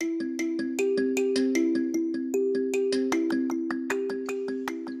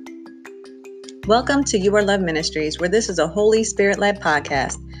Welcome to You Are Love Ministries, where this is a Holy Spirit-led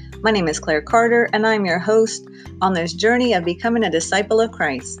podcast. My name is Claire Carter, and I'm your host on this journey of becoming a disciple of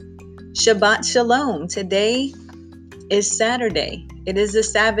Christ. Shabbat Shalom. Today is Saturday. It is the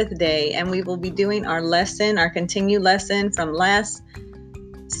Sabbath day, and we will be doing our continued lesson from last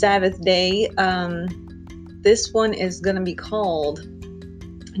Sabbath day. This one is going to be called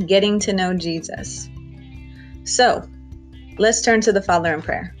Getting to Know Jesus. So, let's turn to the Father in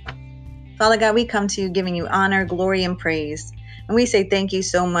prayer. Father God, we come to you giving you honor, glory, and praise. And we say thank you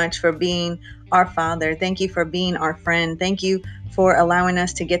so much for being our Father. Thank you for being our friend. Thank you for allowing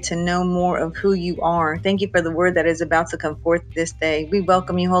us to get to know more of who you are. Thank you for the word that is about to come forth this day. We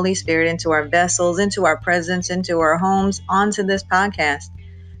welcome you, Holy Spirit, into our vessels, into our presence, into our homes, onto this podcast.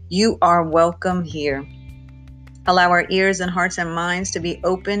 You are welcome here. Allow our ears and hearts and minds to be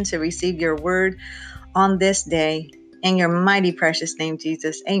open to receive your word on this day. In your mighty precious name,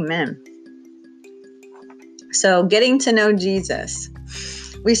 Jesus. Amen. So, getting to know Jesus.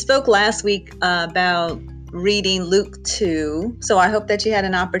 We spoke last week about reading Luke 2. So I hope that you had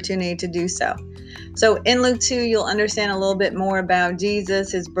an opportunity to do so. So in Luke 2, you'll understand a little bit more about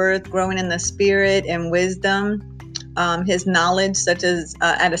Jesus, his birth, growing in the spirit and wisdom, his knowledge such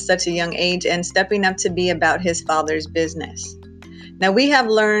a young age, and stepping up to be about his Father's business. Now we have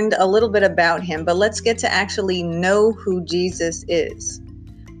learned a little bit about him, but let's get to actually know who Jesus is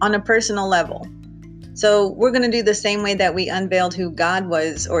on a personal level. So we're going to do the same way that we unveiled who God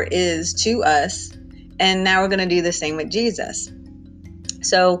was or is to us. And now we're going to do the same with Jesus.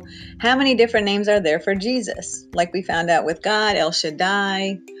 So how many different names are there for Jesus? Like we found out with God, El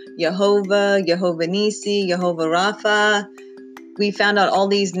Shaddai, Jehovah, Jehovah Nisi, Jehovah Rapha. We found out all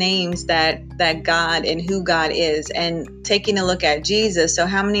these names that God and who God is, and taking a look at Jesus. So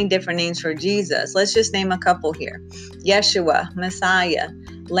how many different names for Jesus? Let's just name a couple here. Yeshua, Messiah,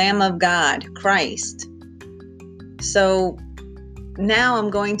 Lamb of God, Christ. So now I'm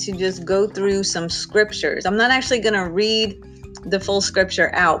going to just go through some scriptures. I'm not actually going to read the full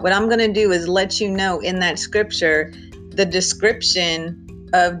scripture out. What I'm going to do is let you know in that scripture the description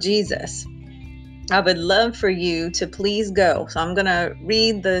of Jesus. I would love for you to please go. So I'm going to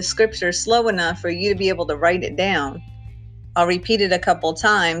read the scripture slow enough for you to be able to write it down. I'll repeat it a couple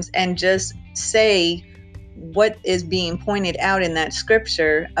times and just say what is being pointed out in that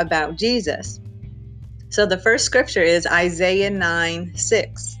scripture about Jesus. So the first scripture is Isaiah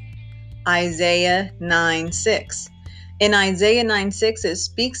 9:6. Isaiah 9:6. In Isaiah 9:6, it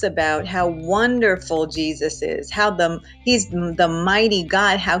speaks about how wonderful Jesus is, how he's the mighty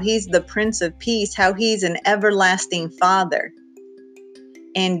God, how he's the Prince of Peace, how he's an everlasting Father.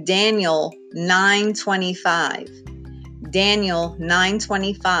 In Daniel 9:25, Daniel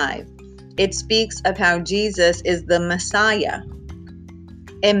 9:25, it speaks of how Jesus is the Messiah.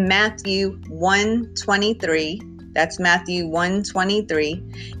 In Matthew 1:23, that's Matthew 1:23,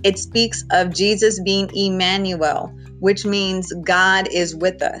 it speaks of Jesus being Emmanuel, which means God is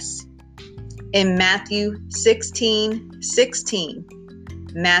with us. In Matthew 16:16,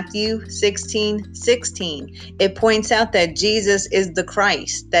 Matthew 16:16, it points out that Jesus is the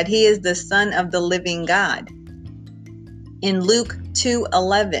Christ, that he is the Son of the living God. In Luke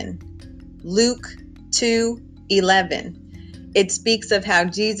 2:11, Luke 2:11, it speaks of how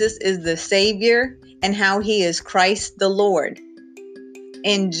Jesus is the Savior and how he is Christ the Lord.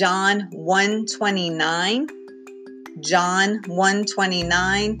 In John 1:29, John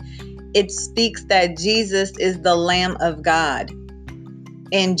 1:29, it speaks that Jesus is the Lamb of God.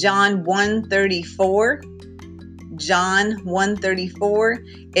 In John 1:34, John 1:34,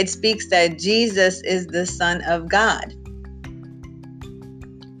 it speaks that Jesus is the Son of God.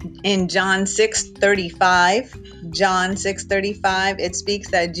 In John 6:35, John 6:35, it speaks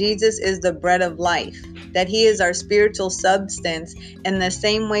that Jesus is the bread of life, that he is our spiritual substance, and the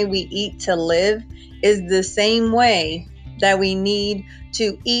same way we eat to live is the same way that we need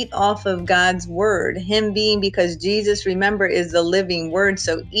to eat off of God's word. Him being, because Jesus, remember, is the living word,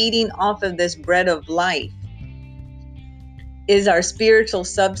 so eating off of this bread of life is our spiritual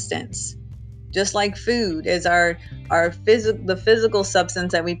substance. Just like food is the physical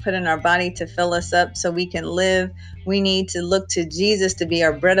substance that we put in our body to fill us up so we can live, we need to look to Jesus to be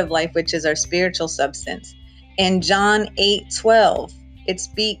our bread of life, which is our spiritual substance. In John 8:12, it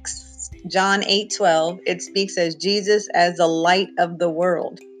speaks as Jesus as the light of the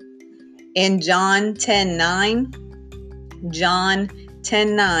world. In John 10:9,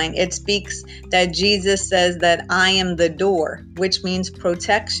 it speaks that Jesus says that I am the door, which means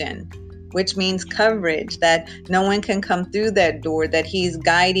protection, which means coverage, that no one can come through that door, that he's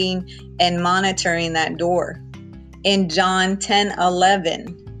guiding and monitoring that door. In John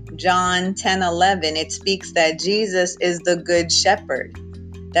 10:11, John 10:11, it speaks that Jesus is the good shepherd.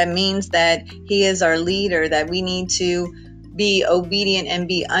 That means that he is our leader, that we need to be obedient and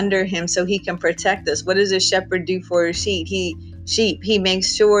be under him so he can protect us. What does a shepherd do for his sheep? He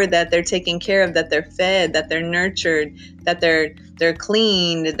makes sure that they're taken care of, that they're fed, that they're nurtured, that they're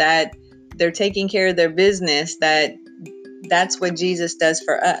cleaned, that they're taking care of their business. That's what Jesus does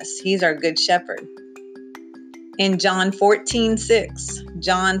for us. He's our good shepherd. In John 14:6,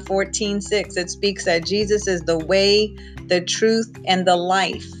 it speaks that Jesus is the way, the truth, and the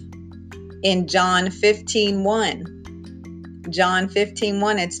life. In John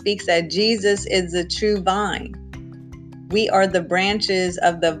 15:1, it speaks that Jesus is the true vine. We are the branches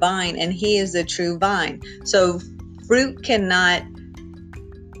of the vine, and he is the true vine. So fruit cannot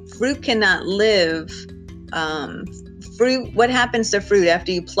live. Fruit. What happens to fruit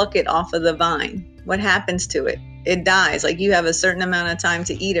after you pluck it off of the vine? What happens to it? It dies. Like, you have a certain amount of time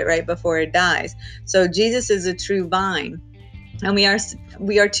to eat it right before it dies. So Jesus is a true vine, and we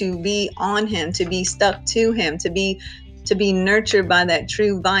are to be on him, to be stuck to him, to be nurtured by that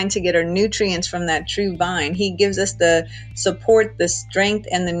true vine, to get our nutrients from that true vine. He gives us the support, the strength,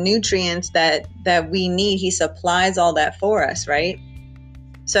 and the nutrients that we need. He supplies all that for us, right?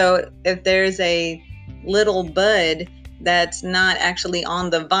 So if there's a little bud that's not actually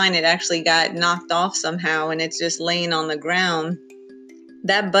on the vine, it actually got knocked off somehow and it's just laying on the ground,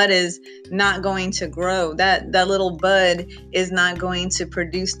 that bud is not going to grow. That little bud is not going to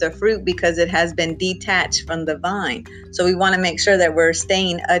produce the fruit because it has been detached from the vine. So we want to make sure that we're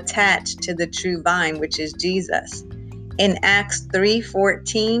staying attached to the true vine, which is Jesus. In Acts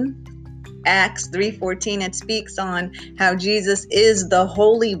 3:14, it speaks on how Jesus is the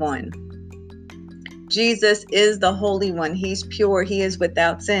Holy One. Jesus is the Holy One. He's pure. He is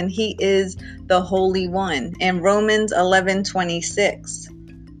without sin. He is the Holy One. In Romans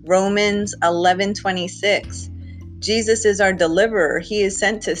 11:26, Jesus is our deliverer. He is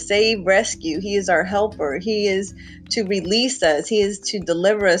sent to save, rescue. He is our helper. He is to release us. He is to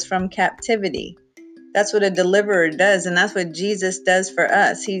deliver us from captivity. That's what a deliverer does, and that's what Jesus does for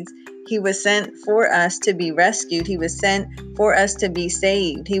us. He was sent for us to be rescued. He was sent for us to be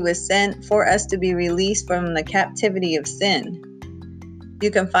saved. He was sent for us to be released from the captivity of sin.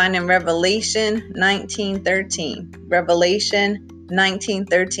 You can find in Revelation 19:13. Revelation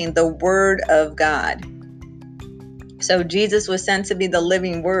 19:13, the Word of God. So Jesus was sent to be the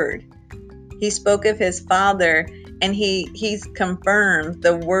living Word. He spoke of his Father, and he's confirmed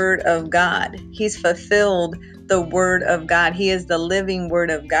the Word of God. He's fulfilled the Word of God. He is the living Word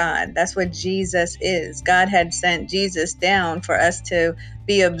of God. That's what Jesus is. God had sent Jesus down for us to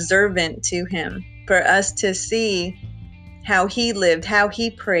be observant to him, for us to see how he lived, how he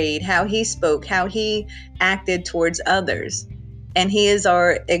prayed, how he spoke, how he acted towards others. And he is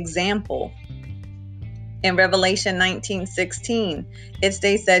our example. In Revelation 19:16, it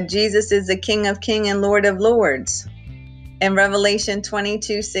states that Jesus is the King of Kings and Lord of Lords. In Revelation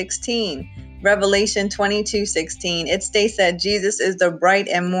 22:16, it states that Jesus is the bright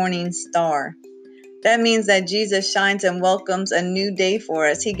and morning star. That means that Jesus shines and welcomes a new day for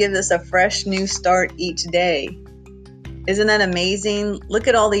us. He gives us a fresh new start each day. Isn't that amazing? Look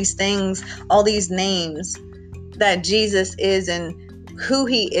at all these things, all these names that Jesus is and who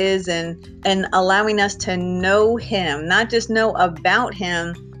he is, and allowing us to know him, not just know about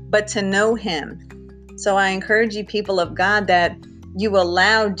him, but to know him. So I encourage you, people of God, that you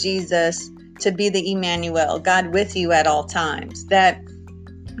allow Jesus to be the Emmanuel, God with you at all times, that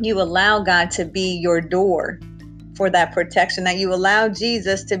you allow God to be your door for that protection, that you allow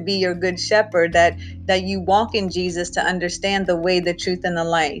Jesus to be your good shepherd, that you walk in Jesus to understand the way, the truth, and the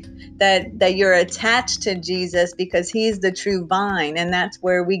life, that you're attached to Jesus because he's the true vine, and that's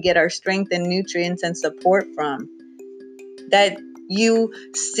where we get our strength and nutrients and support from. That you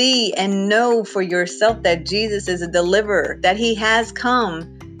see and know for yourself that Jesus is a deliverer, that he has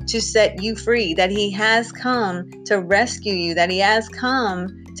come to set you free, that he has come to rescue you, that he has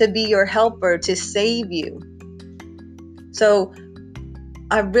come to be your helper, to save you. So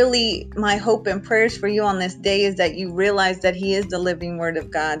my hope and prayers for you on this day is that you realize that he is the living Word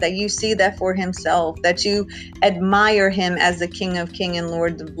of God, that you see that for himself, that you admire him as the King of Kings and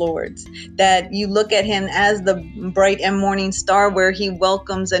Lord of Lords, that you look at him as the bright and morning star where he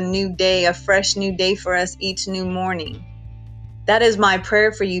welcomes a new day, a fresh new day for us each new morning. That is my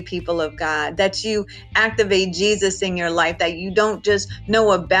prayer for you, people of God, that you activate Jesus in your life, that you don't just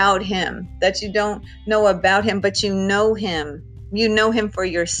know about him, but you know him. You know him for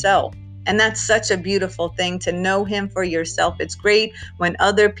yourself. And that's such a beautiful thing, to know him for yourself. It's great when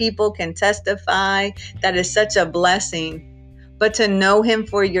other people can testify. That is such a blessing. but to know him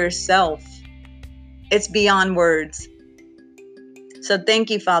for yourself, it's beyond words. So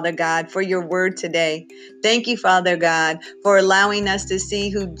thank you, Father God, for your word today. Thank you, Father God, for allowing us to see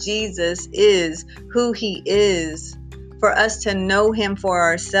who Jesus is, who he is, for us to know him for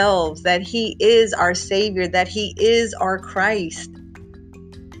ourselves, that he is our Savior, that he is our Christ,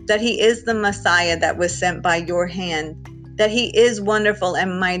 that he is the Messiah that was sent by your hand, that he is wonderful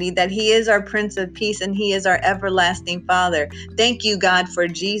and mighty, that he is our Prince of Peace, and he is our everlasting Father. Thank you, God, for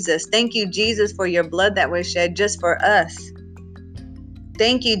Jesus. Thank you, Jesus, for your blood that was shed just for us.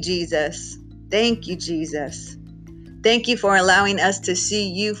 Thank you, Jesus. Thank you, Jesus. Thank you for allowing us to see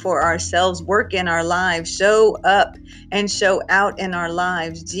you for ourselves, work in our lives, show up and show out in our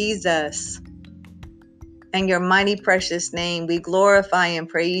lives, Jesus. In your mighty precious name, we glorify and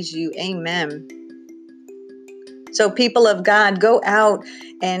praise you. Amen. So people of God, go out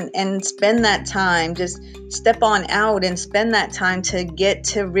and spend that time. Just step on out and spend that time to get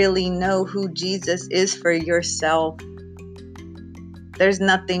to really know who Jesus is for yourself. There's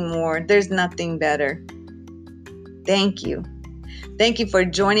nothing more. There's nothing better. Thank you. Thank you for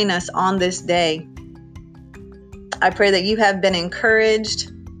joining us on this day. I pray that you have been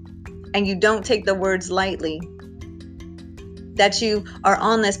encouraged and you don't take the words lightly. That you are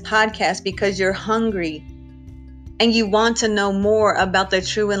on this podcast because you're hungry and you want to know more about the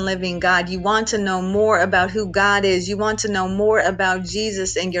true and living God. You want to know more about who God is. You want to know more about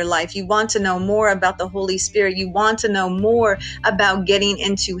Jesus in your life. You want to know more about the Holy Spirit. You want to know more about getting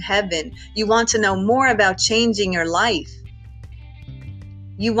into heaven. You want to know more about changing your life.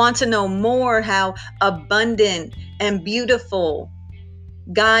 You want to know more how abundant and beautiful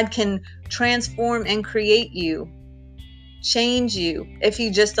God can transform and create you, change you, if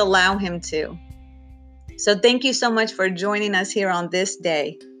you just allow him to. So thank you so much for joining us here on this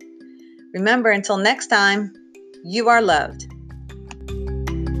day. Remember, until next time, you are loved.